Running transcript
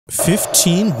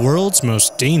15 world's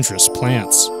most dangerous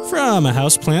plants. From a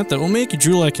houseplant that will make you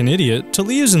drool like an idiot, to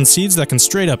leaves and seeds that can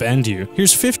straight up end you,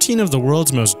 here's 15 of the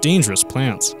world's most dangerous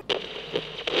plants.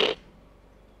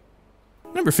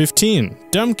 Number 15.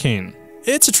 Dumb cane.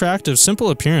 Its attractive, simple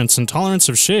appearance and tolerance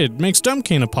of shade makes dumb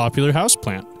cane a popular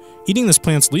houseplant. Eating this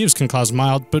plant's leaves can cause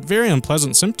mild but very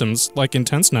unpleasant symptoms like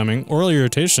intense numbing, oral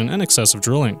irritation, and excessive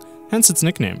drooling, hence its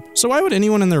nickname. So why would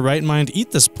anyone in their right mind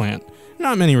eat this plant?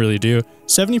 Not many really do.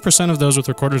 70% of those with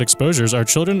recorded exposures are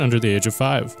children under the age of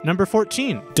 5. Number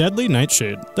 14. Deadly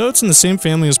nightshade. Though it's in the same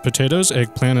family as potatoes,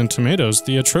 eggplant, and tomatoes,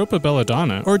 the Atropa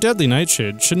belladonna, or deadly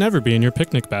nightshade, should never be in your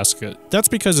picnic basket. That's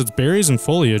because its berries and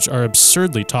foliage are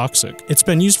absurdly toxic. It's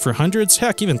been used for hundreds,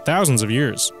 heck, even thousands of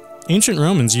years. Ancient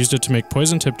Romans used it to make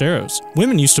poison-tipped arrows.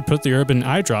 Women used to put the herb in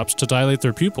eye drops to dilate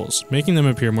their pupils, making them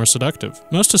appear more seductive.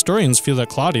 Most historians feel that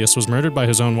Claudius was murdered by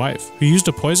his own wife, who used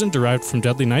a poison derived from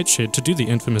deadly nightshade to do the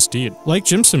infamous deed. Like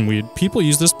Jimson weed, people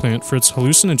use this plant for its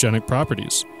hallucinogenic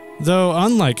properties. Though,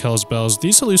 unlike Hell's Bells,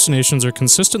 these hallucinations are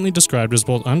consistently described as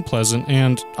both unpleasant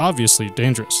and, obviously,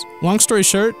 dangerous. Long story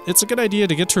short, it's a good idea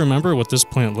to get to remember what this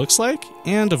plant looks like,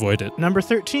 and avoid it. Number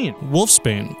 13.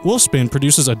 Wolfsbane. Wolfsbane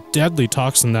produces a deadly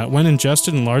toxin that, when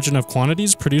ingested in large enough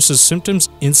quantities, produces symptoms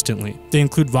instantly. They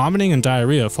include vomiting and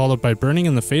diarrhea, followed by burning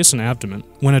in the face and abdomen.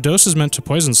 When a dose is meant to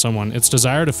poison someone, its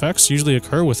desired effects usually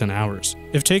occur within hours.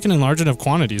 If taken in large enough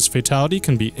quantities, fatality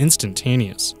can be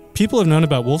instantaneous. People have known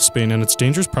about wolfsbane and its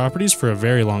dangerous properties for a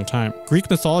very long time. Greek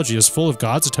mythology is full of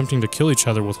gods attempting to kill each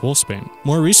other with wolfsbane.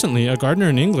 More recently, a gardener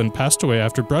in England passed away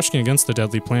after brushing against the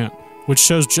deadly plant, which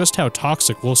shows just how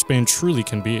toxic wolfsbane truly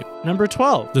can be. Number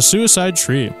 12. The suicide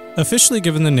tree. Officially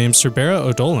given the name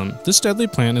Cerbera odolum, this deadly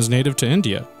plant is native to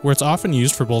India, where it's often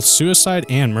used for both suicide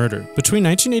and murder. Between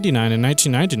 1989 and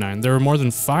 1999, there were more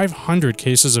than 500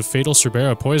 cases of fatal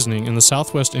Cerbera poisoning in the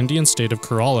southwest Indian state of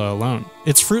Kerala alone.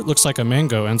 Its fruit looks like a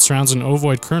mango and surrounds an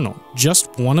ovoid kernel.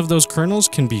 Just one of those kernels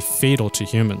can be fatal to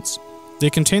humans. They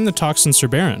contain the toxin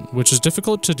cerberin, which is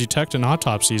difficult to detect in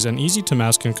autopsies and easy to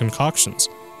mask in concoctions,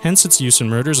 hence its use in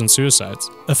murders and suicides.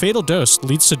 A fatal dose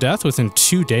leads to death within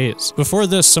 2 days. Before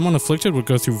this, someone afflicted would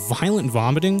go through violent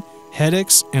vomiting,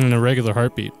 headaches, and an irregular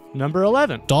heartbeat. Number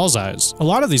 11. Doll's eyes. A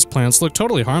lot of these plants look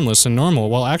totally harmless and normal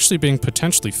while actually being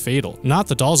potentially fatal. Not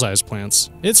the doll's eyes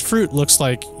plants. Its fruit looks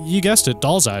like, you guessed it,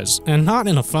 doll's eyes, and not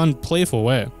in a fun, playful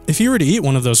way. If you were to eat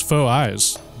one of those faux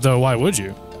eyes, though why would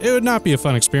you? It would not be a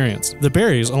fun experience. The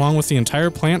berries, along with the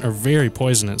entire plant, are very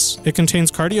poisonous. It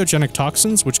contains cardiogenic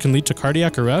toxins which can lead to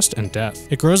cardiac arrest and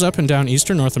death. It grows up and down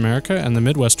eastern North America and the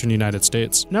Midwestern United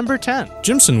States. Number 10.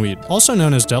 Jimson weed. Also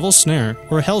known as devil's snare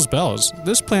or hell's bells,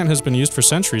 this plant has been used for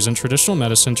centuries in traditional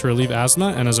medicine to relieve asthma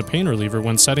and as a pain reliever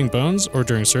when setting bones or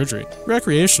during surgery.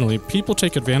 Recreationally, people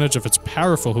take advantage of its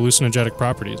powerful hallucinogenic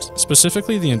properties,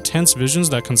 specifically the intense visions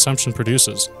that consumption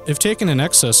produces. If taken in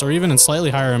excess or even in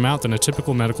slightly higher amount than a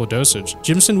typical medical dosage,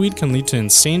 Jimson weed can lead to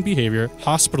insane behavior,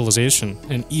 hospitalization,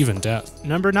 and even death.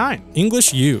 Number 9.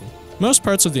 English yew. Most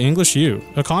parts of the English yew,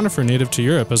 a conifer native to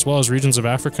Europe as well as regions of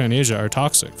Africa and Asia, are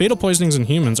toxic. Fatal poisonings in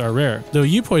humans are rare, though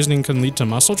yew poisoning can lead to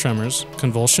muscle tremors,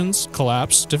 convulsions,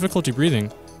 collapse, difficulty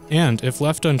breathing, and, if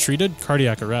left untreated,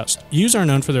 cardiac arrest. Yews are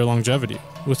known for their longevity,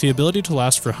 with the ability to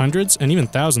last for hundreds and even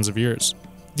thousands of years.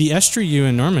 The Estrée yew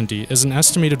in Normandy is an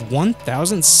estimated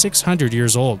 1,600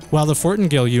 years old, while the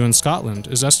Fortingale yew in Scotland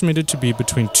is estimated to be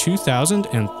between 2,000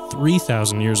 and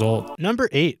 3,000 years old. Number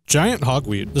 8. Giant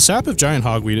hogweed. The sap of giant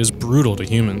hogweed is brutal to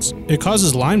humans. It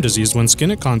causes Lyme disease when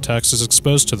skin at contact is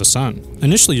exposed to the sun.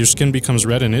 Initially, your skin becomes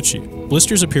red and itchy.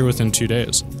 Blisters appear within 2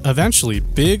 days. Eventually,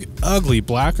 big, ugly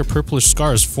black or purplish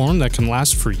scars form that can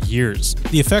last for years.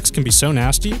 The effects can be so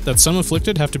nasty that some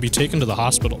afflicted have to be taken to the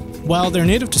hospital. While they're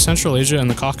native to Central Asia and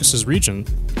the Caucasus region,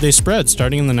 they spread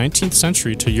starting in the 19th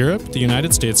century to Europe, the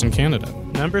United States, and Canada.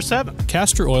 Number 7.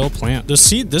 Castor Oil Plant. The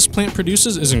seed this plant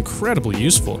produces is incredibly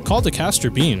useful. Called the castor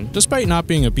bean, despite not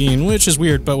being a bean, which is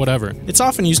weird, but whatever. It's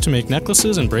often used to make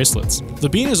necklaces and bracelets. The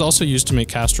bean is also used to make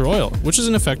castor oil, which is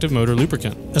an effective motor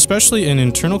lubricant, especially in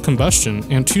internal combustion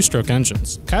and two-stroke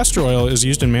engines. Castor oil is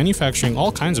used in manufacturing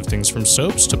all kinds of things from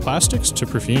soaps to plastics to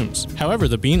perfumes. However,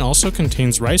 the bean also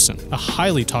contains ricin, a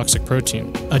highly toxic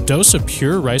protein. A dose of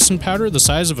pure ricin powder the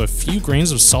size of a few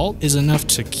grains of salt is enough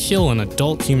to kill an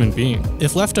adult human being.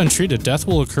 If left untreated, death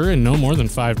will occur in no more than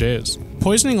 5 days.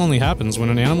 Poisoning only happens when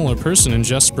an animal or person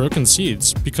ingests broken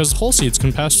seeds, because whole seeds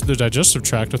can pass through the digestive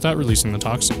tract without releasing the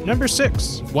toxin. Number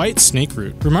 6. White snake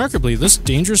root. Remarkably, this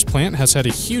dangerous plant has had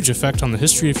a huge effect on the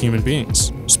history of human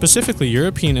beings, specifically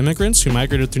European immigrants who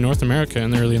migrated through North America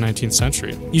in the early 19th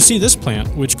century. You see, this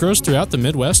plant, which grows throughout the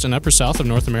Midwest and upper South of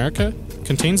North America,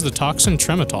 contains the toxin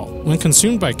trematol. When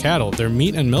consumed by cattle, their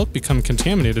meat and milk become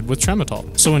contaminated with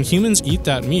trematol. So when humans eat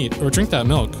that meat or drink that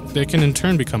milk, they can in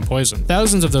turn become poisoned.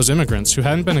 Thousands of those immigrants who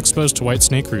hadn't been exposed to white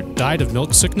snake root died of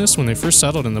milk sickness when they first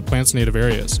settled in the plant's native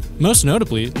areas. Most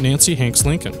notably, Nancy Hanks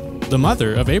Lincoln, the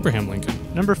mother of Abraham Lincoln.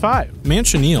 Number 5.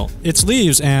 Manchineel. Its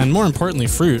leaves, and more importantly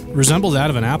fruit, resemble that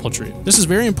of an apple tree. This is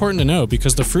very important to know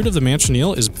because the fruit of the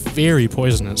manchineel is very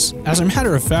poisonous. As a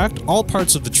matter of fact, all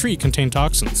parts of the tree contain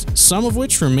toxins, some of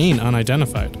which remain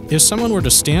unidentified. If someone were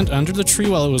to stand under the tree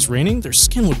while it was raining, their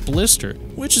skin would blister,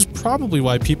 which is probably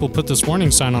why people put this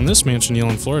warning sign on this manchineel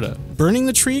in Florida. Burning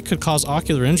the tree could cause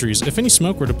ocular injuries if any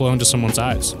smoke were to blow into someone's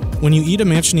eyes. When you eat a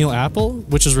manchineel apple,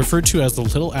 which is referred to as the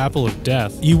little apple of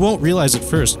death, you won't realize it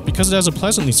first because it has a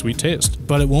pleasantly sweet taste,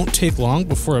 but it won't take long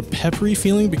before a peppery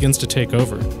feeling begins to take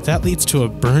over. That leads to a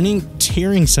burning,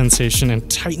 tearing sensation and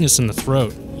tightness in the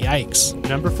throat. Yikes.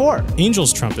 Number 4.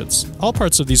 Angel's trumpets. All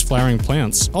parts of these flowering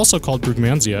plants, also called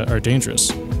brugmansia, are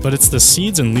dangerous, but it's the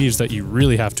seeds and leaves that you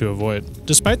really have to avoid.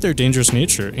 Despite their dangerous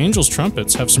nature, angel's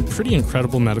trumpets have some pretty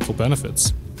incredible medical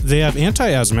benefits. They have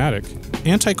anti-asthmatic,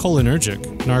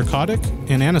 anticholinergic, narcotic,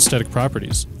 and anesthetic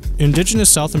properties. Indigenous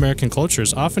South American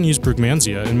cultures often use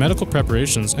brugmansia in medical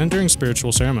preparations and during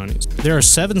spiritual ceremonies. There are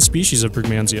 7 species of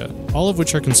brugmansia, all of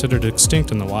which are considered extinct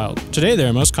in the wild. Today they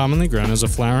are most commonly grown as a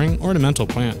flowering, ornamental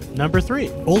plant. Number 3.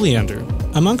 Oleander.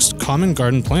 Amongst common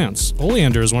garden plants,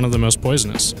 oleander is one of the most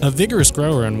poisonous. A vigorous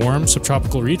grower in warm,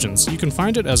 subtropical regions, you can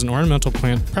find it as an ornamental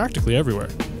plant practically everywhere.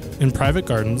 In private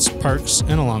gardens, parks,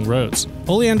 and along roads.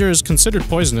 Oleander is considered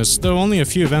poisonous, though only a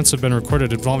few events have been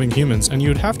recorded involving humans, and you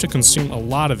would have to consume a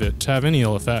lot of it to have any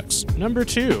ill effects. Number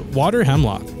 2. Water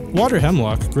hemlock. Water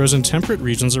hemlock grows in temperate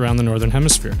regions around the northern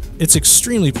hemisphere. It's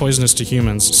extremely poisonous to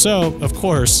humans, so, of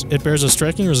course, it bears a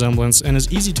striking resemblance and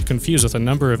is easy to confuse with a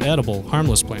number of edible,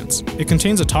 harmless plants. It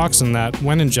contains a toxin that,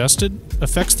 when ingested,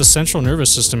 affects the central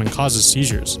nervous system and causes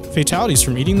seizures. Fatalities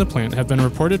from eating the plant have been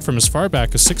reported from as far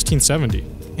back as 1670,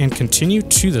 and continue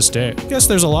to this day. Guess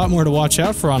there's a lot more to watch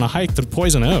out for on a hike than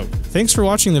poison oak. Thanks for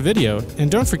watching the video, and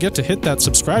don't forget to hit that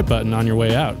subscribe button on your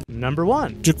way out. Number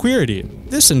 1. Jequirity.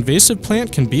 This invasive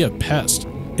plant can be a pest.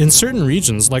 In certain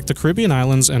regions, like the Caribbean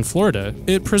islands and Florida,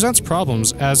 it presents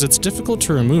problems as it's difficult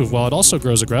to remove while it also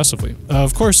grows aggressively.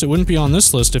 Of course, it wouldn't be on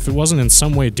this list if it wasn't in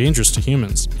some way dangerous to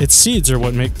humans. Its seeds are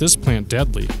what make this plant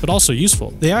deadly, but also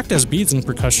useful. They act as beads in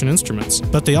percussion instruments,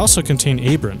 but they also contain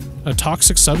abrin, a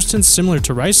toxic substance similar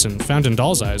to ricin found in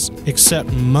doll's eyes,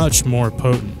 except much more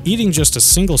potent. Eating just a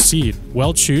single seed,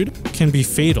 well chewed, can be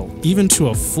fatal, even to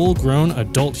a full-grown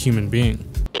adult human being.